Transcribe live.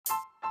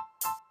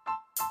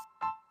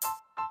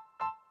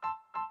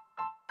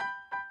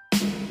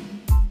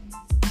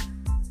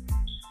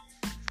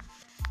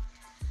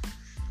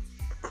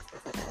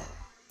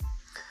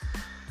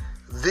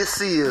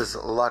This is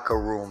Locker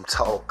Room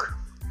Talk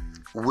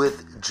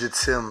with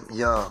Jatim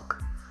Young.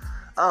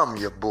 I'm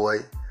your boy.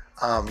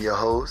 I'm your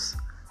host,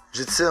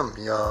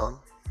 Jatim Young,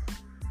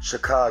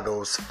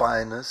 Chicago's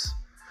finest,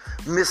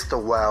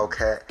 Mr.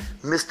 Wildcat,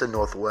 Mr.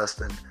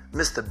 Northwestern,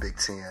 Mr. Big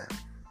Ten,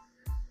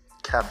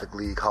 Catholic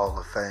League Hall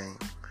of Fame,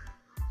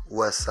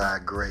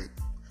 Westside Great.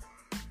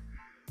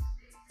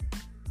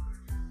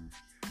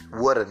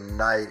 What a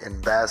night in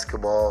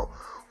basketball.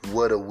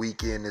 What a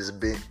weekend it's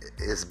been.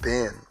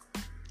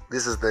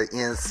 This is the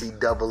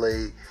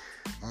NCAA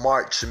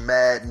March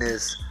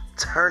Madness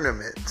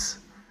Tournament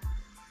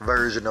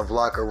version of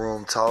Locker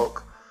Room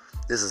Talk.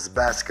 This is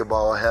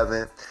basketball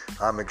heaven.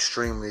 I'm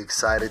extremely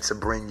excited to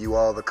bring you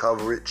all the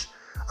coverage.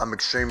 I'm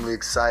extremely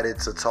excited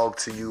to talk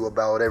to you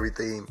about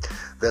everything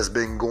that's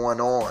been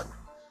going on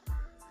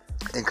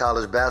in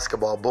college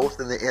basketball, both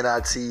in the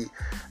NIT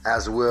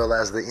as well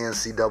as the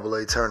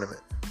NCAA tournament.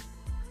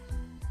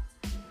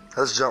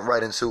 Let's jump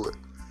right into it.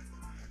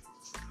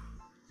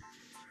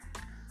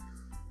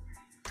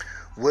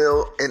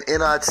 Well, in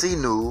NIT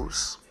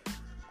news,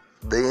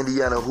 the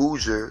Indiana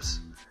Hoosiers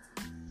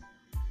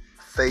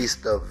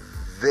faced a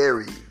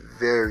very,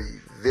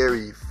 very,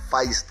 very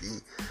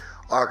feisty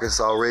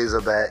Arkansas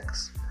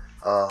Razorbacks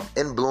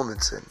in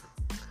Bloomington.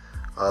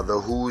 The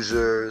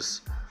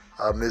Hoosiers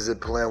isn't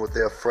playing with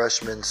their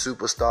freshman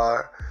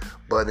superstar,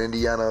 but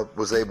Indiana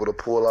was able to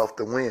pull off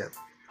the win.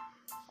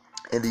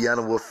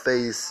 Indiana will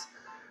face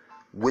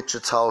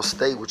Wichita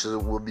State, which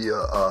will be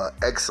an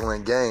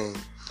excellent game.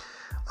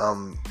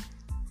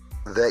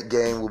 That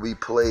game will be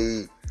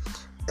played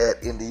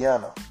at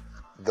Indiana.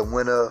 The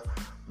winner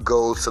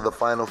goes to the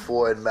Final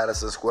Four in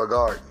Madison Square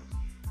Garden.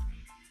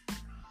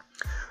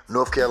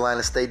 North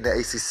Carolina State in the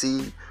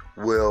ACC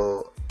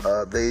will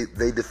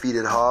they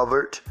defeated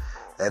Harvard,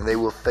 and they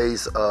will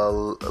face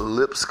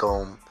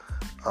Lipscomb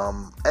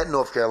at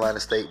North Carolina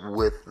State,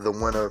 with the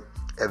winner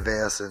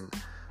advancing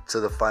to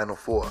the Final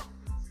Four.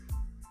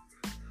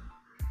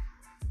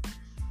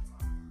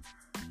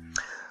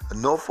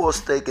 Norfolk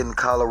State in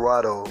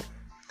Colorado.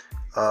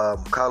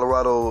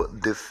 Colorado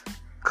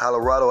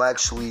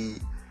actually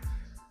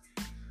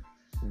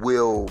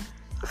will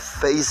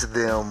face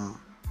them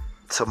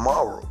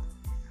tomorrow,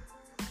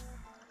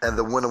 and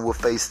the winner will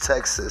face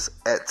Texas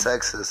at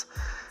Texas,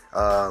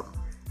 and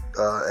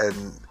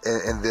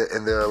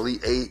their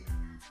Elite Eight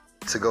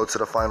to go to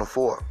the Final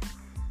Four.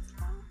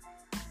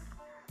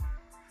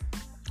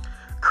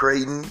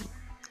 Creighton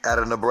out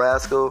of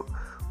Nebraska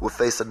will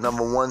face the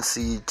number 1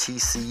 seed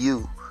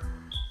TCU.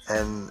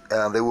 And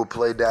they will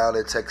play down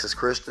at Texas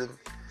Christian.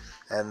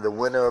 And the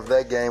winner of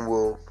that game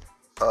will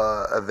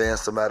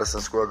advance to Madison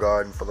Square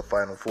Garden for the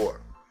Final Four.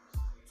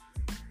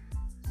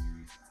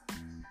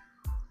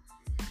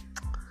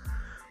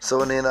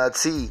 So in the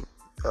NIT,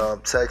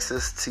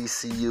 Texas,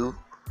 TCU.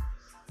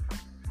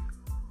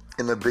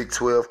 In the Big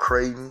 12,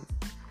 Creighton,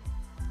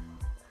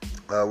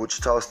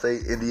 Wichita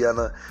State,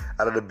 Indiana.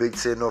 Out of the Big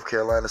 10, North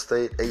Carolina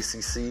State,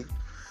 ACC,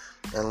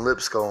 and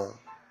Lipscomb.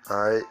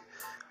 All right.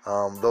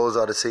 Those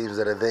are the teams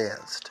that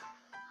advanced.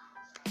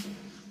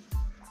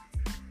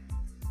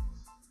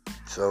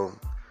 So,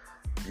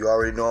 you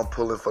already know I'm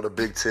pulling for the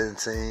Big Ten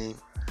team.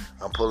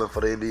 I'm pulling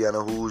for the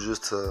Indiana Hoosiers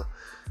to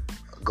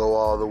go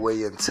all the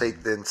way and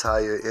take the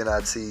entire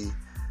NIT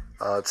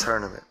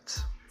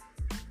tournament.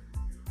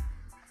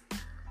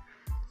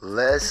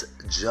 Let's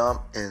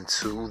jump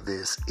into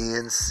this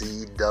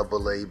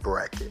NCAA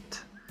bracket.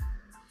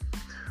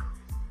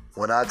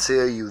 When I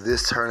tell you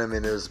this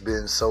tournament has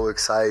been so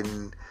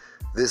exciting,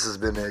 this has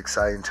been an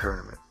exciting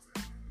tournament.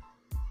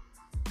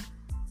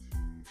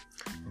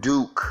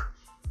 Duke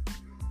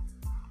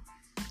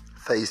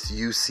faced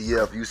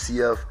UCF.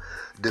 UCF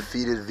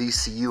defeated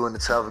VCU in a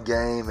tough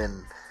game,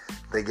 and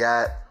they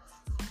got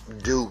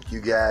Duke.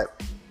 You got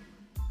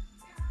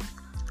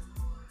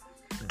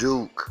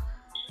Duke,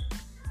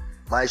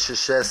 Mike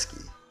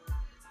Krzyzewski.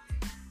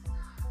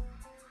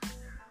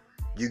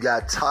 You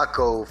got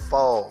Taco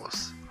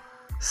Falls,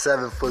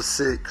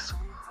 7'6",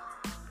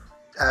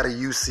 out of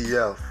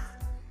UCF.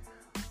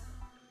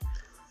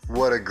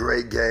 What a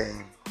great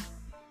game.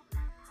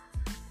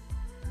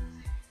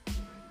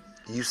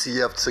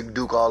 UCF took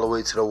Duke all the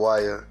way to the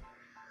wire.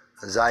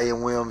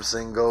 Zion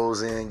Williamson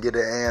goes in, get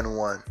an and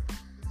one.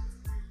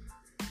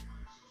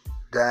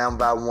 Down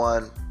by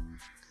 1.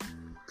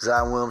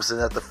 Zion Williamson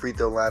at the free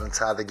throw line and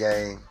tie the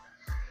game.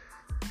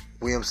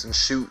 Williamson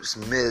shoots,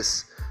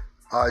 miss.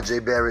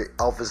 RJ Barrett,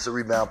 offensive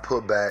rebound,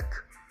 putback.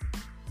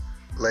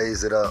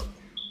 Lays it up.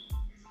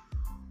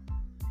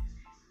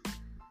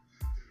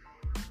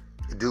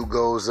 Duke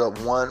goes up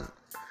 1.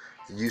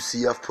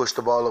 UCF pushed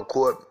the ball up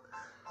court.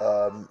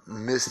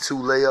 Missed 2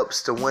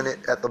 layups to win it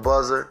at the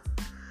buzzer.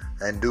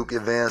 And Duke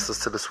advances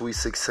to the Sweet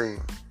 16.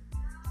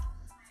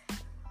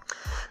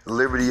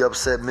 Liberty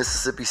upset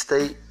Mississippi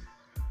State.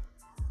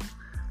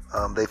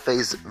 They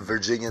faced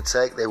Virginia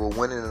Tech. They were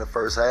winning in the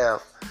first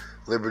half.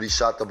 Liberty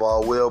shot the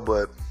ball well,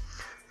 but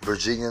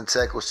Virginia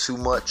Tech was too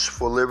much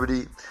for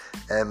Liberty.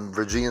 And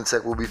Virginia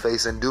Tech will be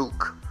facing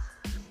Duke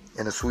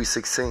in the Sweet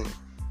 16.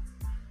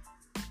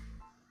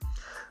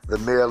 The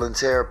Maryland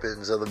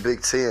Terrapins of the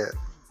Big Ten,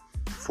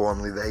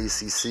 formerly the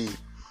ACC,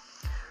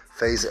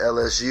 face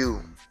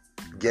LSU.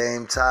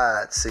 Game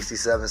tied,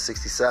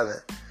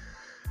 67-67.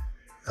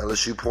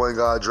 LSU point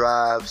guard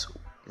drives,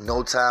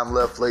 no time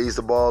left, lays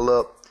the ball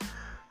up,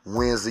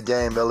 wins the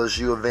game.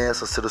 LSU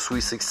advances to the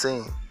Sweet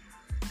 16.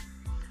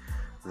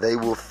 They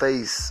will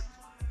face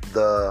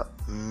the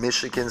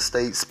Michigan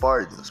State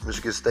Spartans.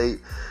 Michigan State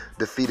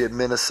defeated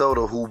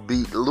Minnesota, who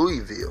beat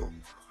Louisville.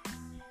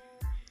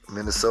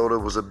 Minnesota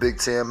was a Big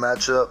Ten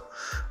matchup.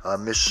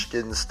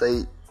 Michigan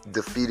State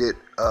defeated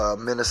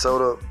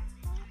Minnesota.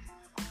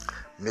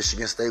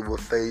 Michigan State will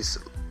face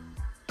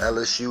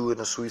LSU in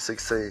the Sweet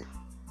 16.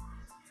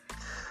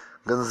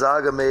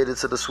 Gonzaga made it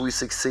to the Sweet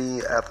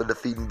 16 after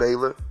defeating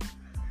Baylor.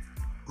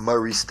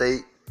 Murray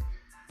State,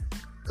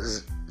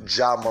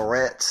 Ja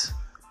Morant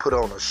put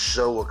on a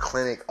show, a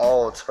clinic,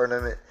 all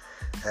tournament,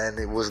 and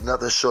it was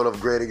nothing short of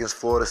great against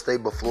Florida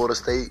State, but Florida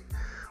State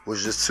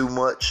was just too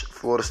much.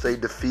 Florida State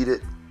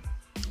defeated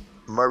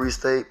Murray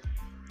State,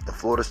 and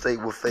Florida State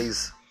will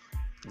face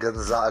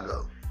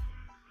Gonzaga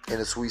in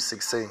the Sweet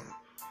 16.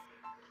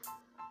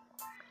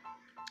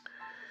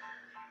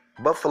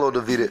 Buffalo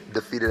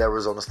defeated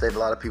Arizona State. A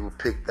lot of people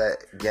picked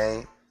that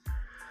game.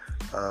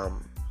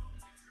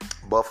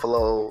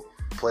 Buffalo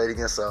played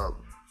against a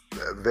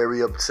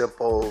very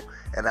up-tempo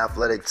and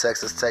athletic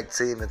Texas Tech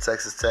team, and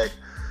Texas Tech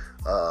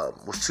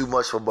was too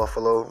much for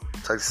Buffalo.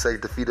 Texas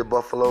Tech defeated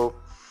Buffalo,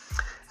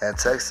 and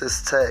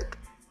Texas Tech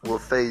will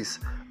face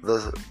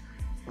the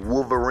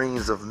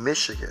Wolverines of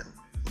Michigan.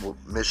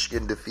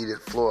 Michigan defeated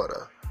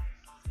Florida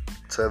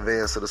to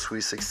advance to the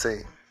Sweet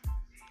 16.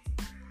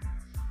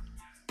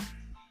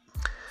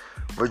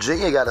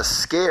 Virginia got a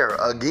scare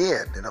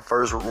again in the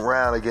first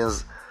round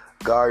against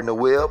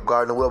Gardner-Webb.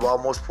 Gardner-Webb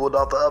almost pulled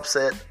off the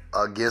upset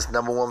against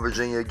number 1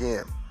 Virginia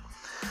again.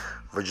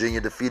 Virginia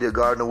defeated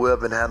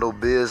Gardner-Webb and handled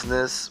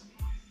business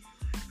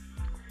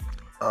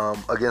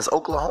against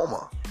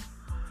Oklahoma.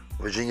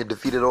 Virginia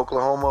defeated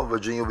Oklahoma.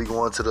 Virginia will be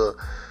going to the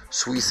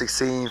Sweet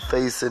 16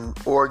 facing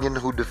Oregon,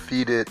 who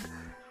defeated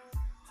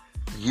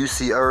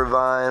UC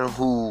Irvine,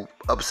 who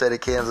upset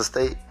Kansas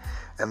State.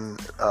 And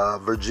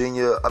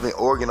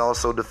Oregon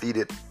also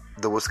defeated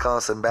the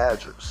Wisconsin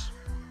Badgers.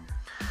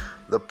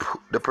 The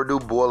Purdue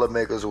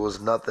Boilermakers was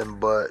nothing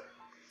but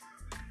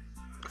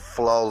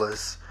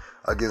flawless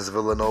against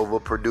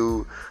Villanova.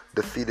 Purdue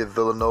defeated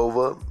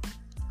Villanova.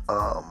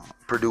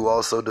 Purdue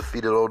also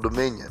defeated Old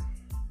Dominion.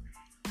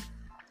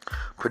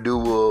 Purdue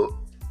will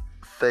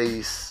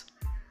face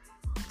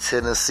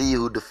Tennessee,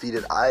 who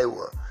defeated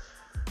Iowa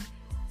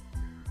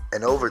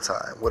in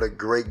overtime. What a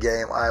great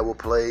game Iowa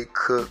played.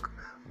 Cook,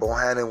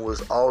 Bohannon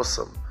was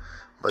awesome,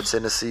 but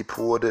Tennessee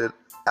pulled it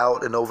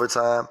out in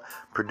overtime.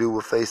 Purdue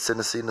will face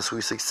Tennessee in the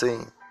Sweet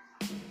 16.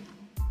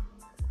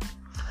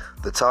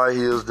 The Tar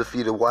Heels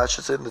defeated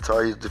Washington. The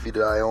Tar Heels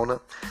defeated Iona.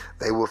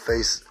 They will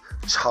face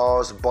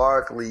Charles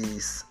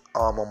Barkley's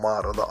alma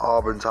mater, the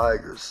Auburn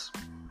Tigers.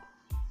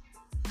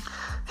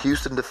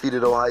 Houston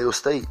defeated Ohio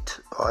State.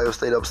 Ohio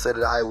State upset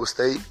Iowa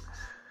State.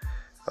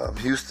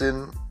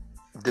 Houston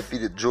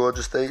defeated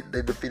Georgia State.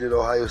 They defeated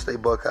Ohio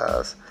State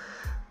Buckeyes.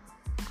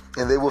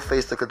 And they will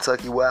face the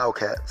Kentucky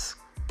Wildcats.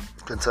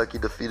 Kentucky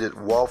defeated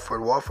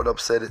Wofford. Wofford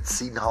upset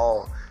Seton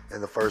Hall in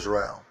the first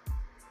round.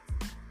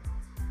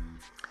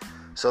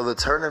 So the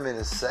tournament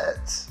is set.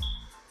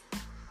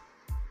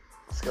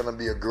 It's going to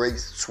be a great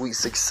Sweet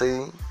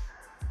 16.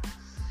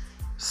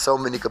 So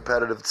many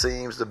competitive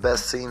teams. The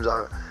best teams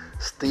are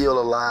still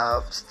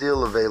alive,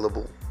 still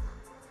available.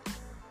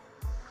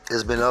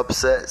 There's been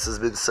upsets. There's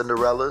been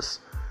Cinderellas.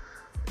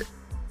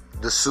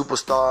 The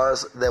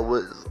superstars that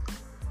was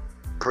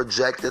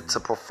projected to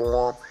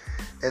perform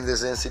in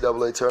this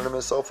NCAA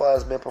tournament so far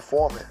has been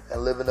performing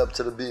and living up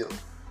to the bill.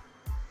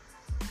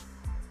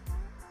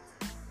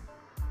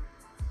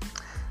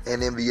 In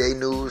NBA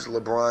news,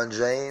 LeBron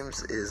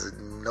James is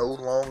no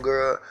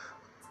longer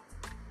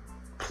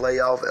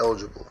playoff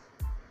eligible.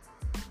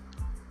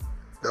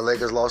 The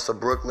Lakers lost to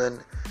Brooklyn.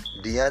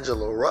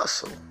 D'Angelo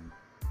Russell,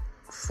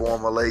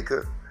 former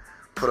Laker,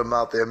 put them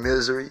out their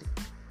misery.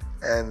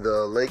 And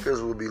the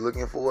Lakers will be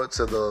looking forward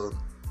to the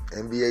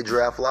NBA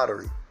draft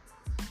lottery.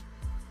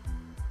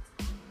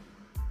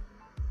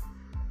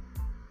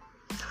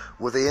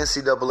 With the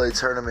NCAA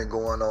tournament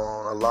going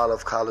on, a lot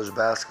of college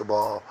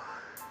basketball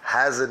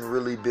hasn't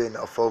really been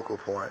a focal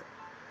point.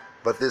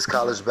 But this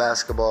college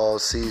basketball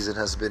season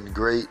has been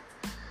great.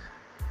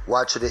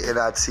 Watching the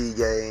NIT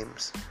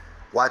games,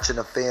 watching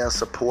the fans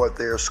support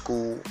their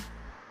school,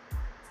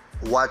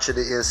 watching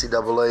the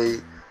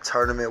NCAA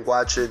tournament,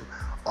 watching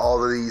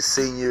all of these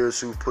seniors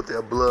who've put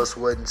their blood,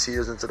 sweat, and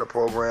tears into the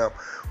program,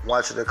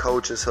 watching the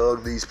coaches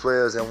hug these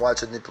players and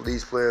watching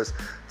these players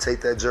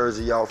take that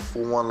jersey off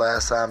for one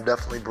last time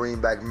definitely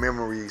bring back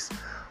memories.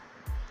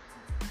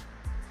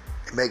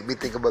 It make me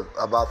think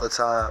about the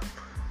time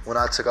when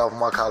I took off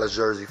my college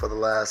jersey for the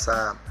last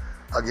time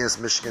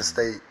against Michigan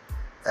State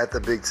at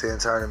the Big Ten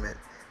tournament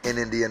in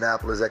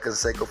Indianapolis at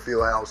Conseco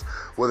Fieldhouse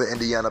where the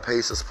Indiana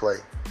Pacers play.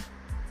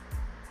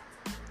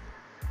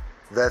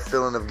 That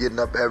feeling of getting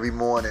up every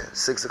morning,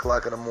 6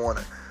 o'clock in the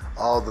morning,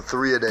 all the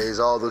 3-a-days,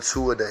 all the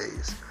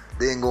 2-a-days,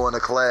 then going to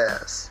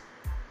class,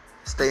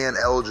 staying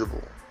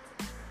eligible.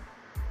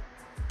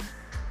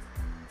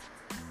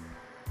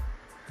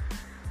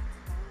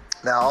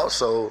 Now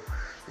also,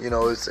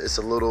 it's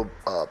a little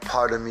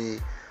part of me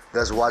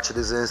that's watching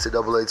this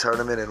NCAA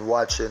tournament and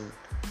watching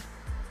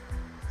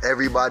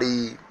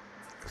everybody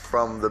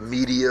from the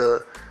media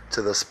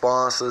to the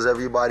sponsors,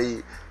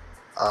 everybody,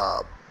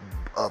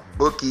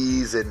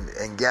 bookies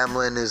and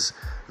gambling is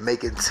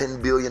making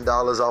 $10 billion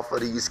off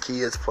of these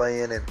kids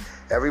playing, and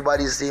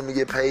everybody seems to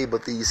get paid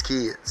but these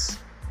kids.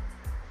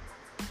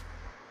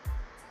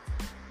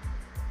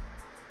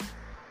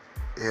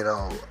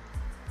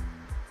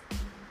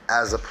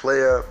 As a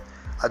player,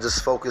 I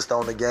just focused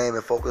on the game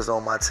and focused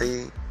on my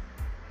team.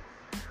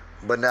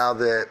 But now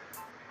that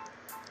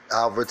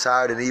I've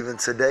retired, and even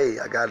today,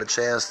 I got a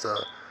chance to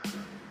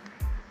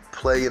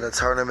play in a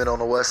tournament on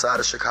the west side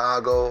of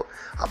Chicago.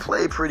 I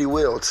played pretty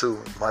well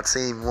too. My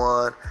team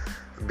won.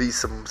 Beat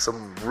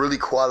some really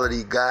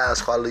quality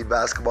guys, quality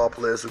basketball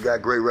players who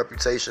got great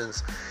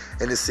reputations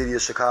in the city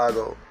of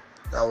Chicago.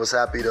 I was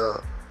happy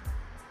to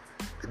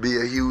be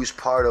a huge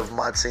part of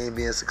my team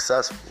being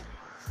successful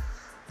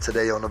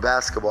today on the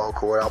basketball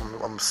court.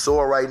 I'm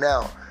sore right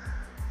now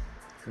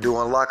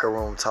doing locker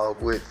room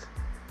talk with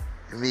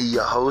me,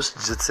 your host,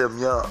 Jatim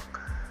Young.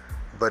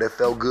 But it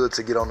felt good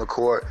to get on the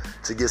court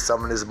to get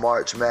some of this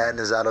March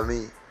Madness out of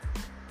me.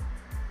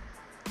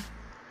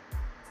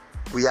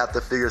 We have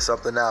to figure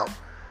something out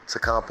to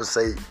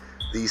compensate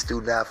these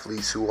student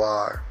athletes who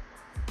are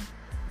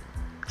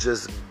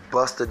just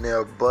busting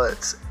their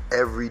butts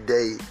every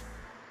day,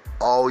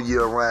 all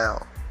year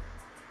round,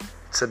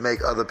 to make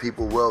other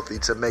people wealthy,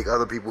 to make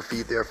other people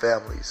feed their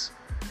families.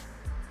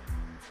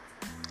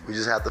 We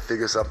just have to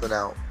figure something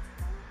out.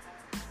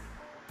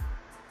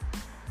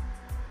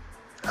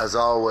 As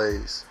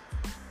always,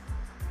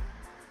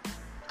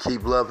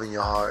 keep love in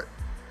your heart.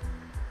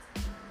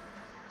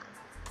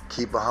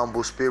 Keep a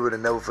humble spirit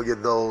and never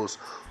forget those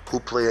who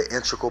play an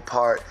integral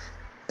part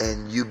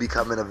in you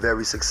becoming a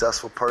very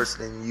successful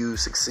person and you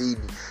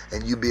succeeding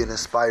and you being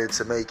inspired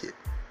to make it.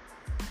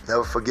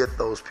 Never forget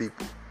those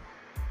people.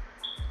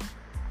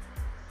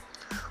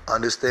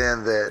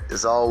 Understand that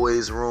there's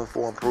always room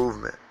for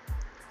improvement.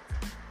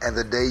 And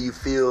the day you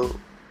feel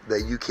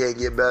that you can't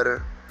get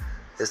better,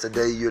 it's the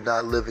day you're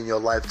not living your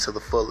life to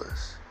the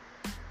fullest.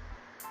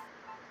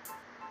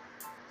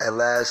 And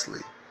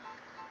lastly,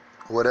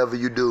 whatever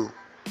you do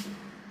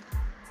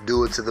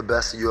it to the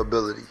best of your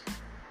ability.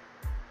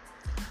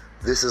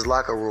 This is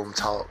Locker Room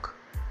Talk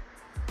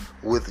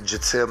with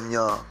Jatim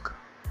Young.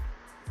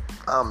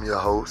 I'm your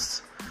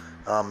host.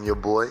 I'm your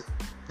boy,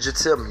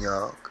 Jatim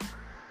Young.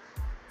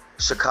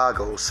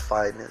 Chicago's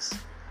finest,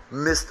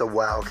 Mr.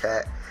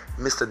 Wildcat,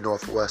 Mr.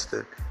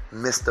 Northwestern,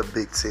 Mr.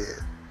 Big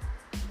Ten.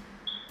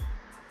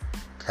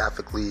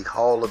 Catholic League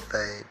Hall of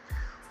Fame,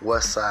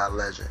 West Side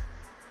legend.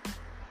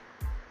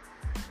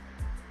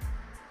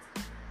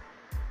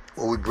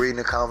 When we bring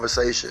the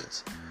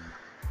conversations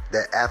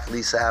that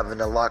athletes have in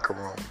the locker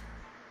room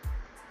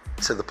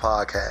to the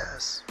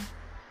podcast.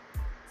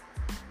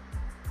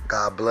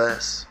 God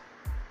bless.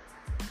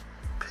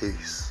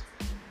 Peace.